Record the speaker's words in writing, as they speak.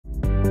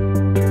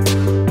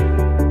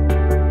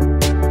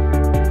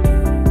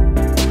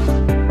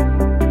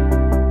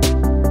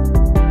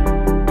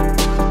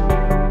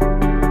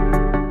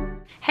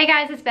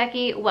it's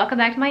Becky. Welcome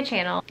back to my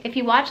channel. If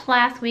you watched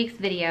last week's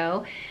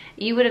video,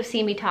 you would have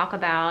seen me talk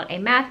about a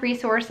math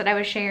resource that I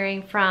was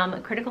sharing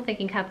from Critical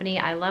Thinking Company.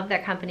 I love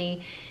that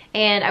company.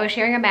 And I was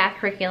sharing a math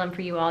curriculum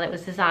for you all that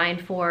was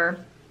designed for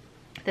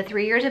the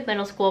 3 years of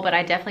middle school, but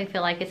I definitely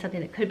feel like it's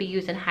something that could be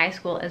used in high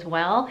school as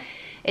well.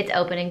 It's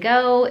open and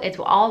go. It's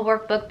all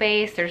workbook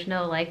based. There's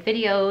no like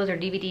videos or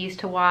DVDs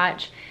to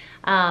watch.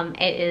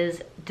 It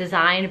is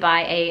designed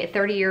by a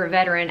 30-year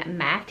veteran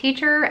math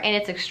teacher, and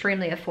it's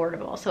extremely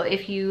affordable. So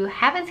if you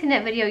haven't seen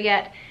that video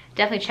yet,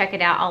 definitely check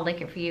it out. I'll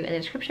link it for you in the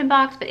description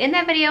box. But in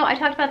that video, I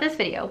talked about this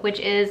video, which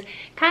is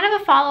kind of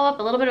a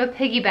follow-up, a little bit of a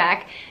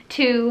piggyback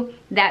to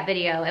that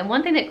video. And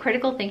one thing that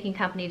Critical Thinking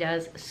Company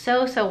does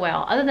so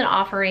well, other than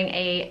offering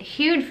a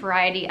huge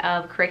variety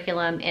of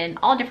curriculum in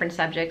all different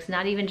subjects,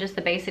 not even just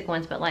the basic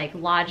ones, but like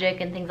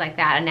logic and things like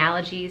that,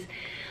 analogies,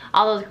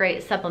 all those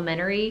great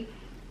supplementary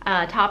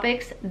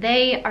topics.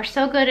 They are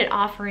so good at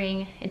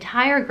offering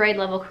entire grade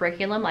level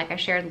curriculum like I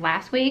shared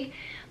last week,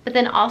 but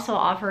then also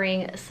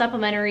offering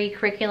supplementary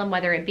curriculum,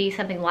 whether it be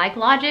something like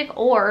logic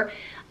or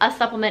a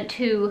supplement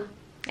to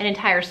an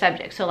entire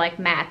subject. So like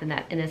math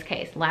in this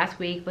case. Last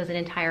week was an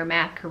entire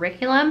math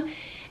curriculum,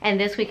 and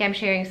this week I'm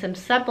sharing some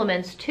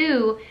supplements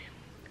to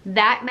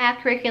that math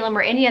curriculum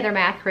or any other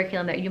math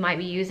curriculum that you might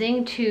be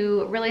using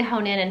to really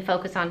hone in and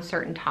focus on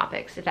certain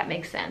topics, if that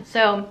makes sense.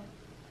 So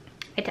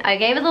I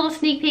gave a little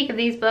sneak peek of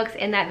these books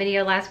in that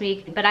video last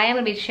week, but I am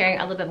going to be sharing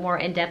a little bit more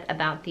in depth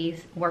about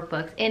these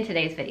workbooks in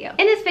today's video.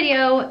 In this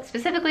video,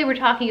 specifically, we're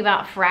talking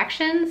about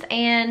fractions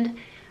and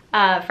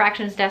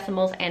fractions,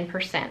 decimals, and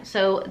percent.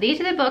 So these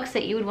are the books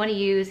that you would want to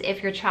use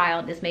if your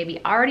child is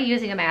maybe already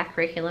using a math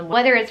curriculum,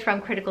 whether it's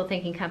from Critical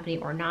Thinking Company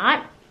or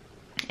not,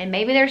 and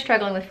maybe they're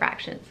struggling with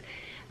fractions.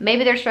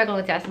 Maybe they're struggling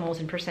with decimals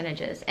and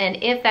percentages. And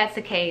if that's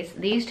the case,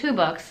 these two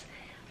books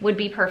would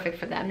be perfect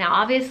for them. Now,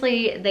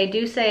 obviously, they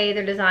do say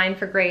they're designed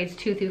for grades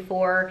 2 through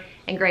 4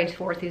 and grades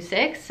 4 through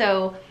 6.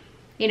 So,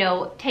 you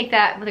know, take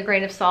that with a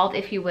grain of salt,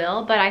 if you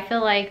will. But I feel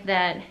like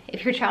that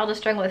if your child is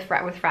struggling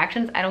with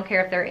fractions, I don't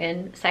care if they're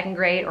in 2nd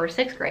grade or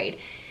 6th grade,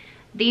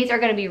 these are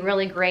gonna be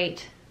really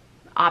great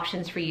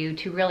options for you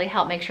to really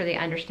help make sure they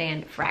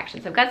understand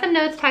fractions. I've got some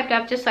notes typed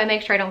up just so I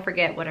make sure I don't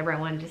forget whatever I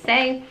wanted to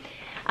say.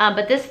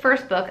 But this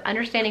first book,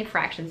 Understanding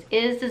Fractions,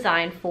 is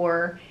designed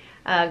for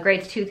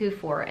grades 2 through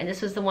 4, and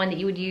this was the one that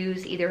you would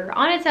use either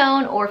on its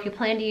own, or if you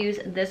plan to use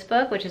this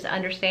book, which is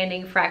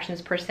Understanding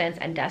Fractions, Percents,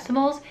 and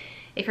Decimals,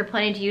 if you're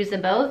planning to use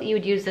them both, you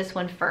would use this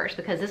one first,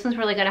 because this one's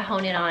really going to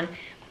hone in on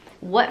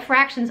what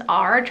fractions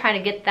are,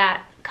 trying to get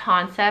that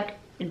concept,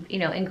 you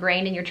know,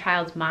 ingrained in your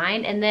child's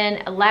mind, and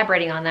then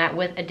elaborating on that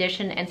with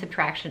addition and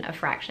subtraction of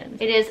fractions.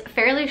 It is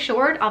fairly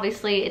short.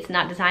 Obviously, it's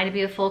not designed to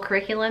be a full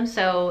curriculum,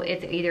 so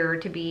it's either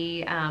to be,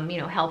 you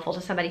know, helpful to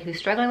somebody who's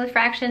struggling with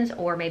fractions,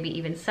 or maybe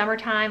even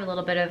summertime, a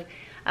little bit of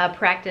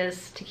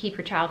practice to keep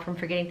your child from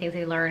forgetting things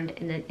they learned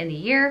in the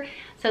year.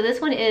 So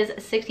this one is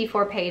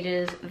 64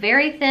 pages,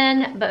 very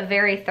thin, but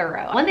very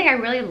thorough. One thing I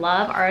really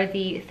love are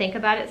the Think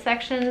About It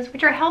sections,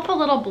 which are helpful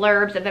little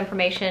blurbs of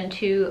information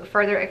to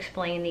further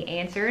explain the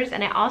answers.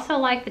 And I also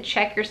like the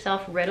check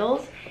yourself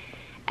riddles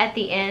at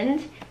the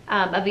end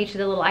of each of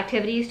the little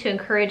activities to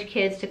encourage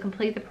kids to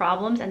complete the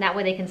problems, and that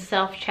way they can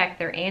self-check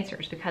their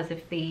answers, because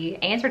if the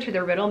answer to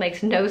the riddle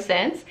makes no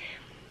sense,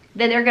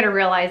 then they're going to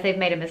realize they've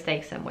made a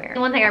mistake somewhere. And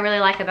one thing I really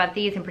like about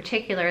these in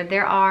particular,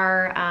 there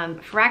are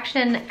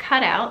fraction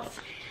cutouts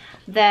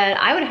that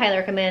I would highly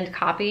recommend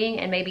copying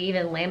and maybe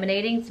even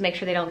laminating to make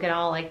sure they don't get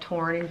all like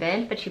torn and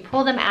bent. But you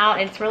pull them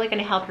out, and it's really going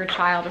to help your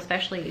child,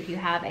 especially if you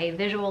have a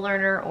visual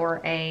learner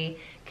or a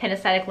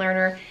kinesthetic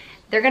learner.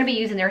 They're going to be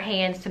using their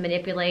hands to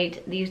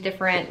manipulate these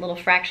different little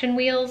fraction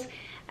wheels,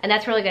 and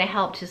that's really going to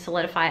help to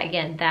solidify,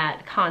 again,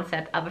 that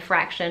concept of a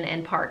fraction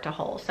and part to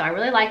whole. So I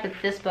really like that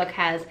this book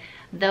has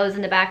those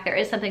in the back. There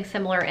is something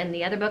similar in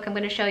the other book I'm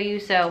going to show you,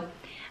 so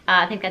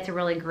I think that's a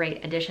really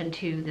great addition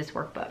to this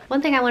workbook.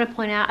 One thing I want to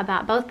point out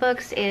about both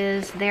books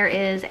is there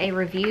is a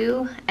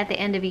review at the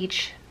end of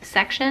each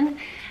section,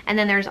 and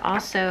then there's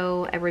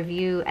also a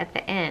review at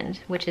the end,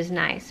 which is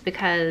nice,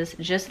 because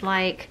just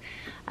like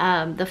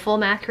the full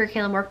math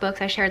curriculum workbooks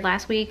I shared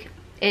last week,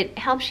 it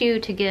helps you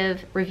to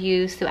give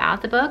reviews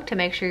throughout the book to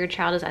make sure your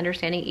child is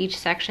understanding each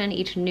section,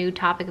 each new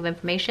topic of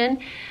information.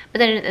 But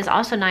then it is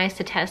also nice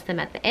to test them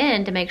at the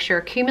end to make sure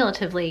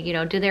cumulatively, you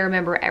know, do they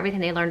remember everything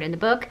they learned in the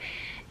book?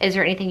 Is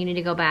there anything you need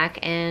to go back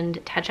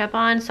and touch up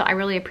on? So I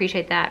really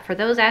appreciate that for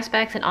those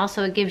aspects. And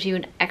also it gives you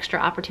an extra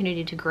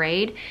opportunity to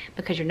grade,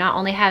 because you're not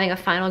only having a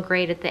final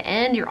grade at the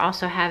end, you're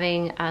also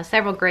having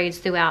several grades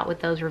throughout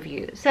with those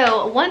reviews.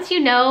 So once you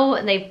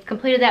know they've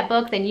completed that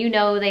book, then you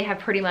know they have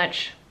pretty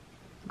much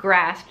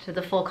grasped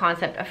the full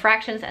concept of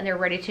fractions, and they're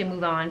ready to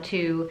move on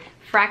to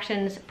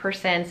fractions,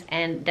 percents,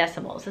 and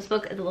decimals. This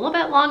book is a little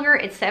bit longer.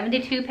 It's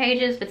 72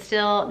 pages, but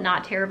still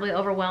not terribly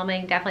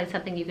overwhelming. Definitely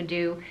something you can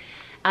do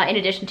in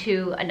addition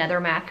to another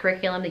math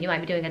curriculum that you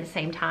might be doing at the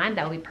same time.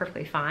 That would be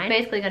perfectly fine.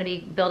 Basically going to be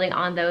building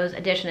on those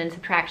addition and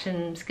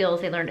subtraction skills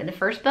they learned in the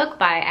first book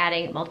by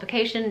adding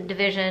multiplication,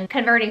 division,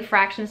 converting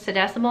fractions to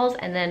decimals,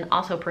 and then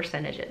also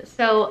percentages.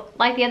 So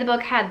like the other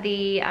book had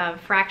the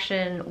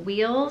fraction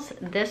wheels,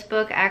 this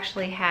book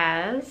actually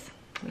has,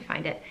 let me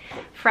find it,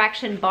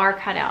 fraction bar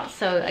cutouts.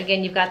 So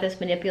again, you've got this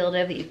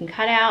manipulative that you can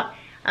cut out.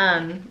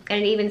 And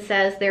it even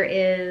says there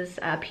is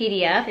a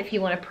PDF if you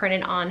want to print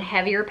it on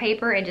heavier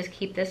paper and just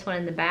keep this one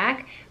in the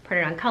back.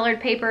 Print it on colored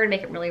paper and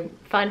make it really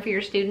fun for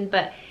your student.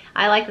 But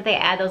I like that they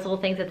add those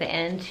little things at the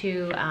end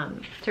to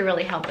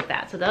really help with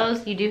that. So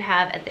those you do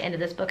have at the end of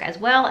this book as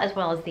well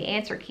as the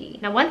answer key.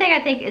 Now, one thing I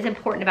think is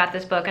important about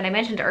this book, and I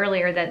mentioned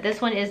earlier that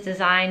this one is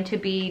designed to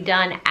be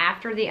done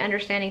after the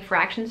Understanding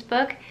Fractions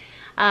book.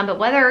 But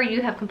whether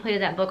you have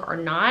completed that book or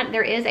not,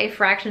 there is a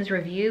fractions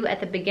review at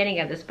the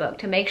beginning of this book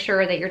to make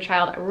sure that your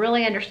child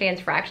really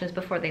understands fractions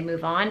before they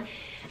move on.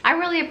 I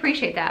really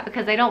appreciate that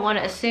because I don't want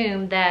to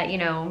assume that, you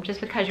know,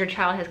 just because your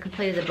child has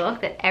completed the book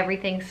that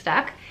everything's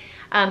stuck.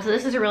 So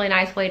this is a really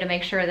nice way to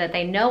make sure that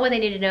they know what they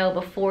need to know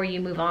before you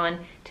move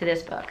on to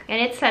this book.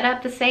 And it's set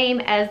up the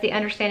same as the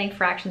Understanding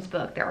Fractions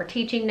book. There are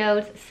teaching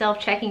notes,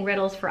 self-checking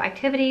riddles for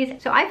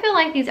activities. So I feel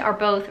like these are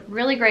both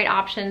really great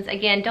options.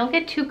 Again, don't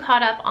get too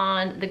caught up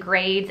on the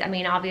grades. I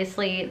mean,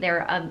 obviously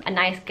they're a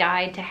nice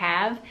guide to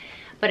have.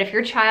 But if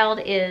your child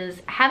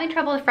is having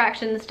trouble with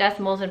fractions,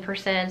 decimals, and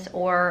percents,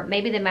 or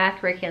maybe the math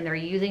curriculum they're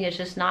using is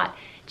just not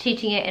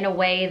teaching it in a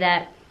way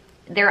that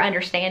they're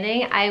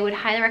understanding, I would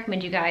highly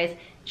recommend you guys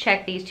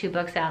check these two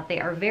books out. They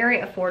are very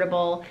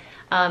affordable.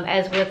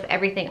 As with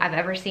everything I've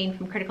ever seen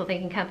from Critical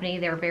Thinking Company,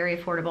 they're very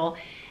affordable,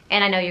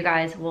 and I know you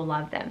guys will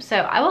love them. So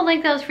I will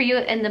link those for you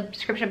in the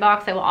description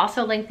box. I will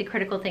also link the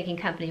Critical Thinking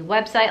Company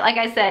website. Like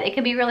I said, it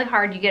can be really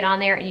hard. You get on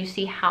there and you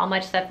see how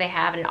much stuff they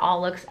have, and it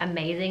all looks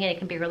amazing, and it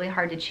can be really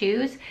hard to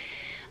choose.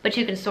 But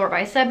you can sort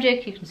by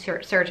subject, you can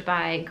search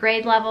by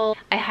grade level.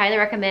 I highly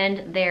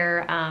recommend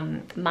their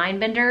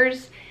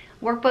Mindbenders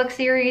workbook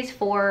series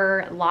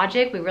for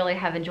logic. We really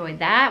have enjoyed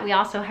that. We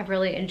also have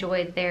really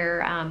enjoyed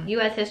their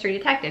U.S. History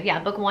Detective.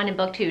 Yeah, book 1 and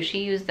book 2.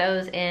 She used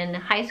those in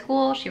high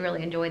school. She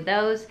really enjoyed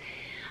those.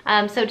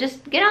 So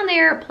just get on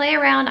there, play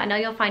around. I know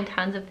you'll find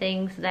tons of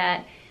things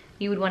that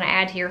you would want to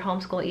add to your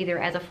homeschool either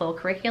as a full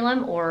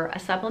curriculum or a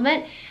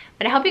supplement.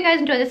 But I hope you guys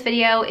enjoyed this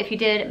video. If you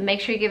did,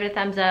 make sure you give it a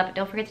thumbs up.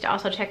 Don't forget to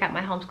also check out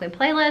my homeschooling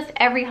playlist.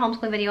 Every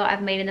homeschooling video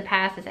I've made in the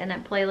past is in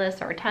that playlist.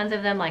 There are tons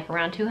of them, like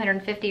around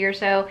 250 or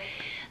so.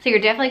 So you're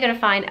definitely going to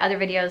find other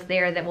videos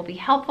there that will be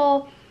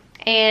helpful.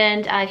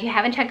 And if you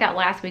haven't checked out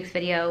last week's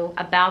video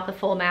about the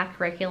full math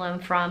curriculum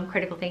from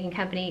Critical Thinking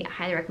Company, I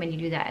highly recommend you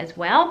do that as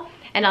well.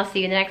 And I'll see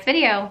you in the next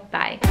video.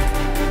 Bye.